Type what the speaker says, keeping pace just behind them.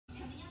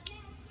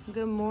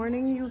Good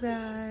morning, you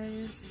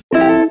guys.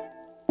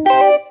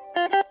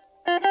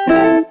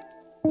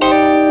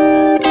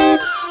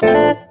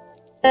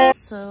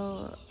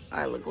 So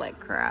I look like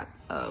crap.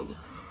 I'm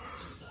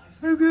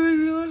gonna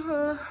do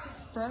her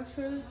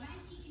breakfast.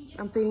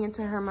 I'm feeding it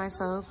to her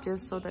myself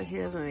just so that she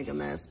doesn't make a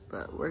mess,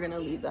 but we're gonna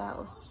leave the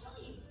house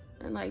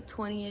in like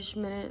 20-ish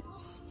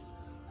minutes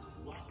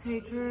to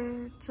take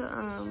her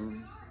to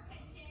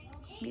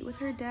meet with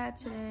her dad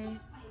today.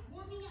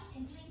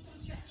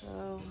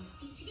 So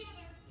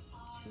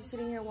she's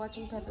sitting here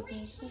watching Peppa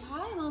Pig. Say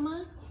hi,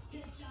 Mama.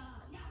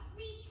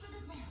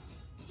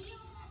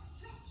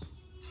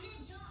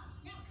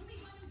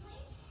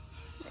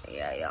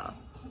 Yeah, y'all.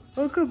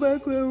 I'll come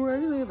back when we're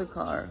in the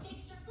car.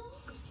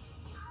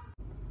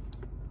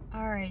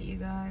 Alright, you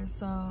guys.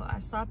 So I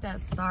stopped at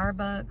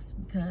Starbucks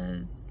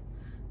because,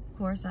 of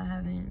course, I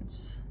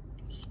haven't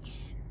eaten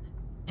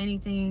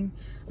anything.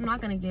 I'm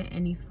not going to get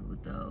any food,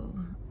 though.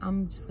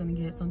 I'm just going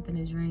to get something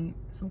to drink,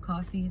 some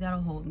coffee.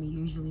 That'll hold me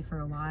usually for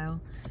a while.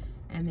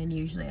 And then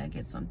usually I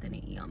get something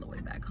to eat on the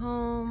way back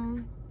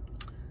home.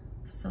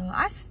 So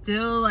I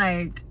still,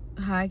 like,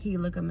 high-key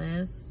look a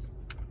mess.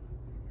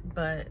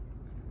 But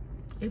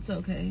it's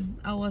okay.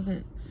 I was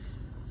like,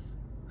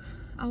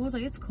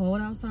 it's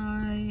cold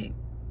outside.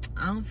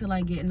 I don't feel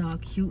like getting all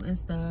cute and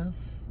stuff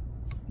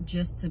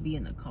just to be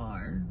in the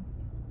car.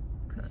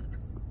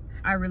 Cause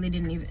I really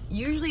didn't even,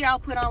 usually I'll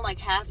put on like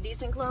half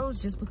decent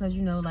clothes just because,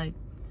 you know, like,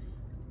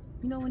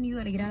 you know, when you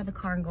gotta get out of the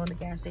car and go to the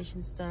gas station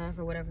and stuff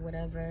or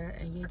whatever,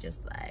 and you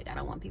just like, I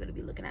don't want people to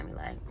be looking at me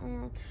like,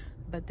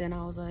 But then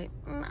I was like,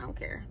 I don't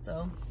care.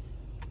 So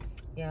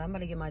yeah, I'm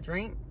gonna get my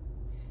drink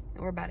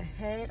and we're about to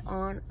head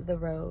on the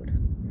road.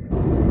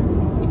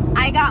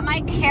 I got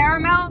my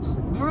caramel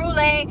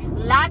brulee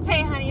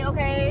latte, honey,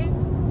 okay?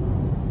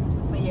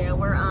 But yeah,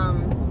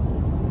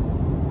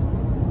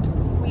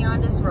 we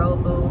on this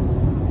road, boo.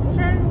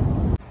 Okay.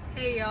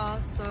 Hey y'all,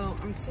 so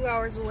I'm 2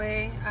 hours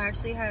away. I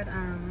actually had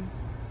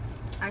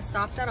I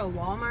stopped at a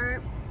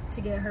Walmart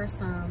to get her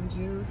some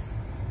juice.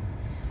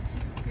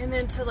 And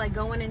then to like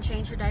go in and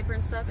change her diaper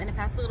and stuff. And it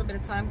passed a little bit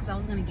of time because I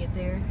was gonna get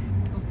there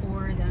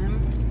before them.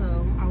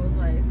 So I was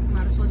like,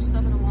 might as well just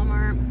stop at a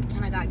Walmart,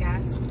 and I got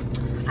gas.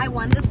 I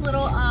won this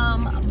little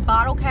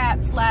bottle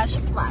cap /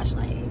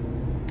 flashlight.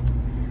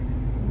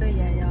 But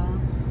yeah, y'all,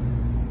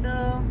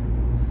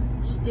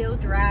 still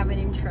driving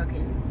and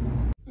trucking.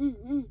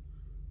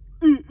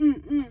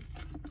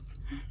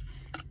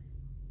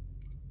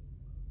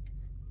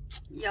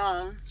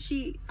 Y'all,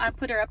 I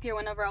put her up here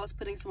whenever I was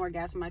putting some more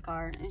gas in my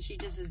car, and she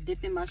just is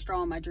dipping my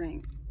straw in my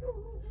drink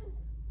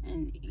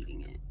and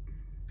eating it.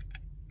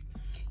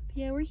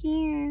 Yeah, we're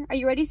here. Are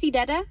you ready to see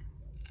Dada?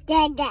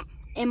 Dada.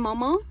 And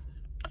Mama?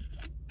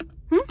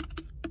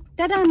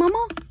 Dada and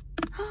Mama?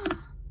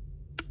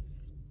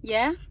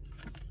 Yeah?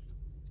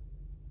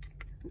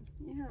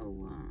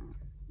 Ew.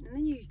 And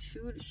then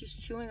she's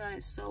chewing on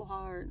it so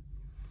hard.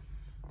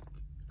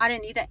 I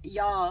didn't need that.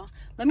 Y'all,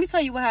 let me tell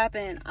you what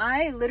happened.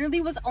 I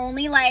literally was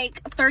only like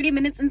 30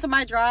 minutes into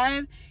my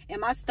drive and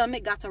my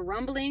stomach got to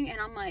rumbling, and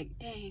I'm like,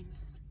 dang,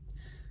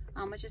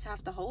 I'm gonna just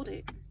have to hold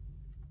it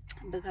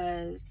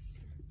because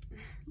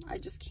I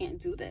just can't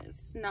do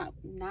this. Not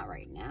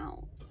right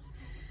now.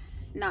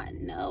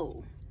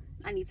 No.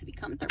 I need to be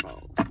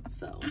comfortable.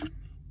 So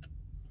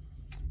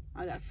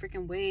I gotta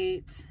freaking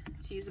wait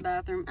to use the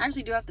bathroom. I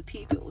actually do have to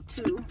pee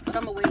too, but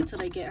I'm gonna wait until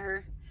they get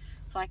her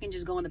so I can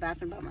just go in the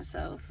bathroom by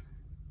myself.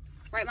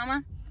 Right,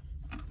 Mama?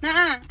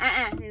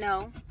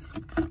 No.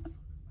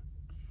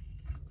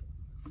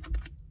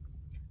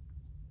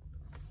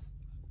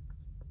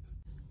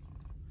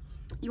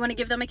 You want to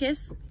give them a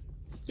kiss?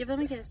 Give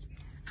them a kiss.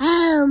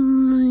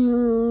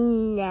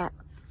 No.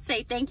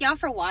 Say thank y'all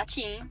for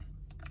watching.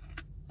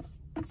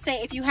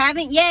 Say if you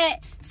haven't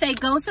yet, say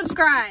go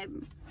subscribe.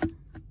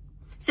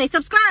 Say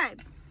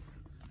subscribe.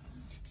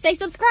 Say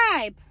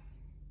subscribe.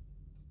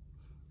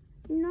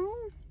 No.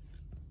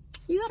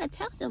 You gotta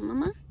tell them,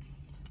 Mama.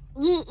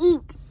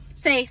 Eat.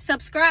 Say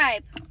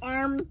subscribe.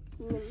 What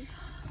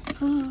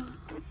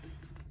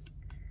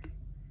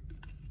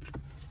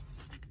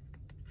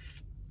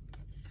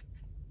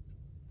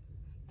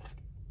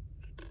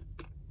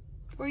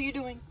are you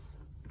doing?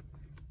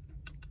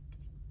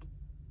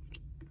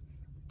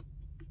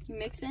 You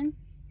mixing?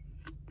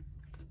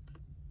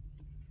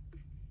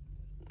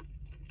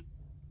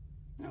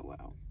 Oh,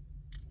 wow.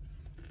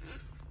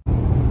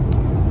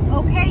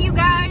 Okay, you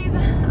guys,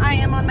 I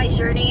am on my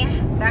journey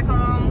back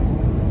home.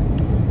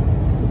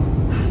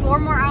 4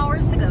 more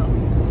hours to go.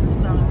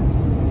 So,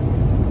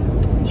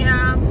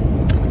 yeah.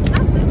 Can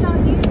I sit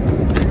y'all here? Or is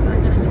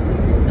that gonna be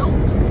weird? Nope, you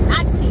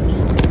cannot see me.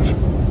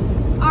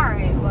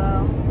 Alright,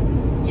 well,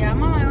 yeah,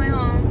 I'm on my way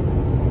home.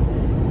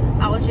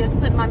 I was just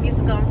putting my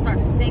music on,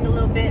 starting to sing a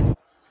little bit.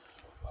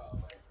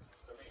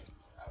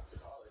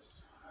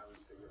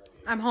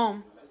 I'm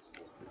home.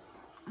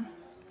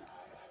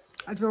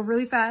 I drove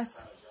really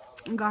fast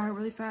and got here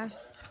really fast.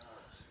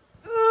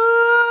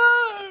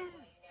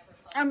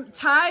 I'm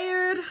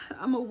tired.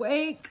 I'm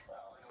awake.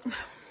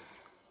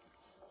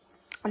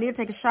 I need to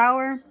take a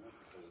shower.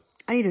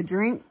 I need a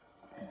drink.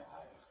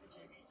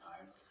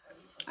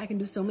 I can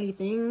do so many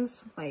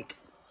things, like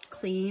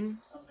clean.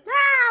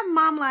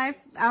 Mom life.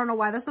 I don't know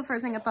why. That's the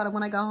first thing I thought of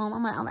when I got home.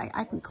 I'm like,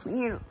 I can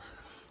clean,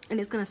 and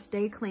it's gonna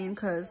stay clean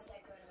because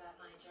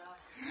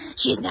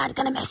she's not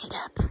gonna mess it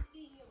up.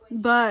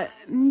 But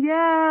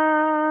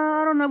yeah,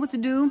 I don't know what to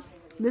do.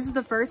 This is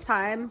the first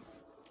time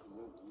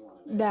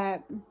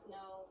that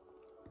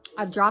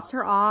I've dropped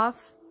her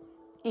off,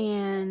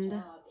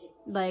 and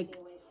like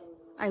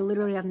I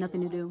literally have nothing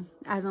to do.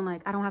 As in,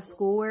 like, I don't have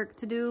schoolwork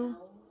to do,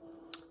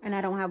 and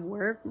I don't have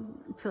work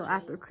until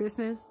after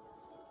Christmas.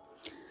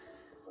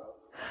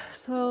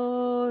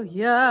 So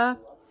yeah,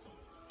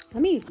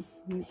 let me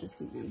mute this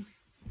TV.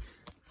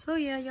 So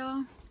yeah,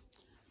 y'all,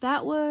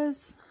 that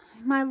was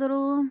my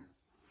little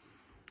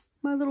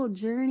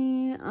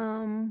journey.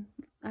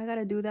 I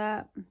gotta do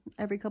that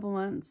every couple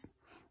months.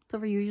 So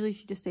for usually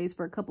she just stays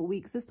for a couple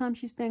weeks. This time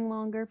she's staying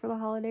longer for the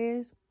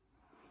holidays.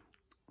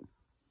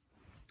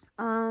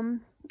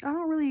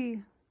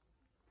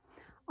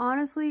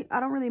 Honestly, I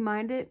don't really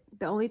mind it.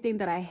 The only thing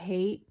that I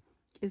hate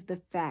is the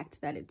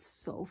fact that it's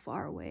so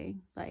far away.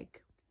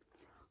 Like,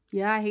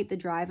 yeah, I hate the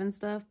drive and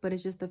stuff, but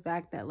it's just the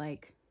fact that,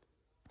 like,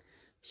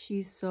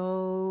 she's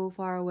so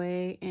far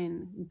away,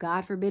 and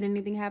God forbid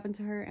anything happened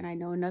to her, and I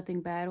know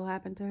nothing bad will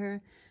happen to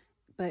her,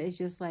 but it's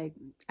just like,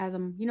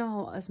 you know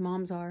how us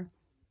moms are,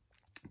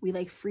 we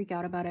like freak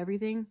out about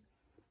everything.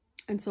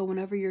 And so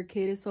whenever your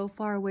kid is so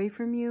far away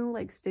from you,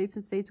 like states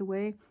and states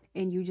away,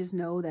 and you just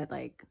know that,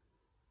 like,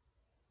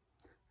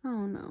 I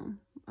don't know,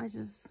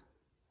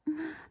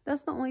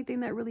 that's the only thing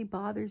that really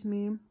bothers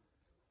me.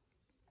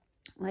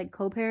 Like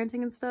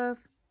co-parenting and stuff,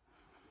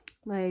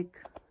 like,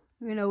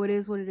 you know, it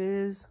is what it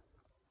is.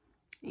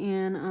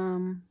 And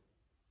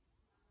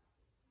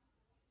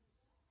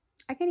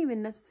I can't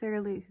even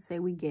necessarily say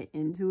we get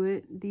into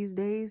it these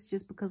days,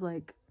 just because,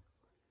 like,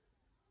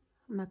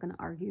 I'm not gonna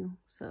argue,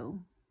 so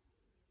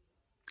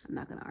I'm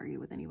not gonna argue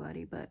with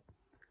anybody. But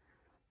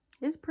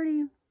it's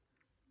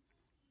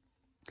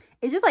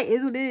just like,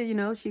 is what it is, you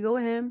know. She go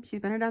with him, she's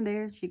been her down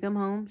there, she come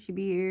home, she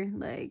be here.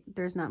 Like,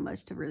 there's not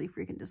much to really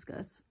freaking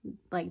discuss,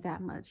 like,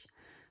 that much.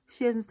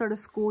 She hasn't started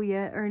school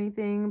yet or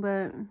anything,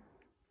 but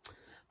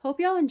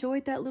hope y'all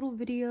enjoyed that little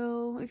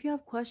video. If you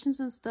have questions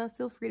and stuff,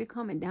 feel free to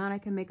comment down. I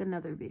can make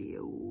another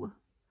video.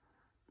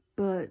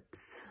 But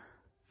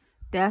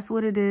that's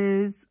what it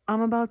is.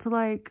 I'm about to,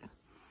 like,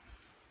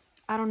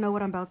 I don't know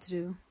what I'm about to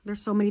do.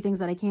 There's so many things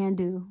that I can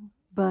do,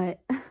 but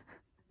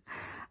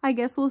I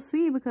guess we'll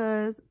see,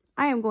 because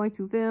I am going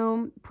to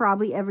film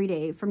probably every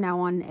day from now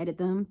on and edit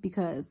them,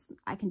 because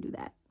I can do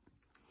that.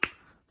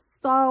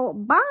 So,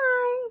 bye!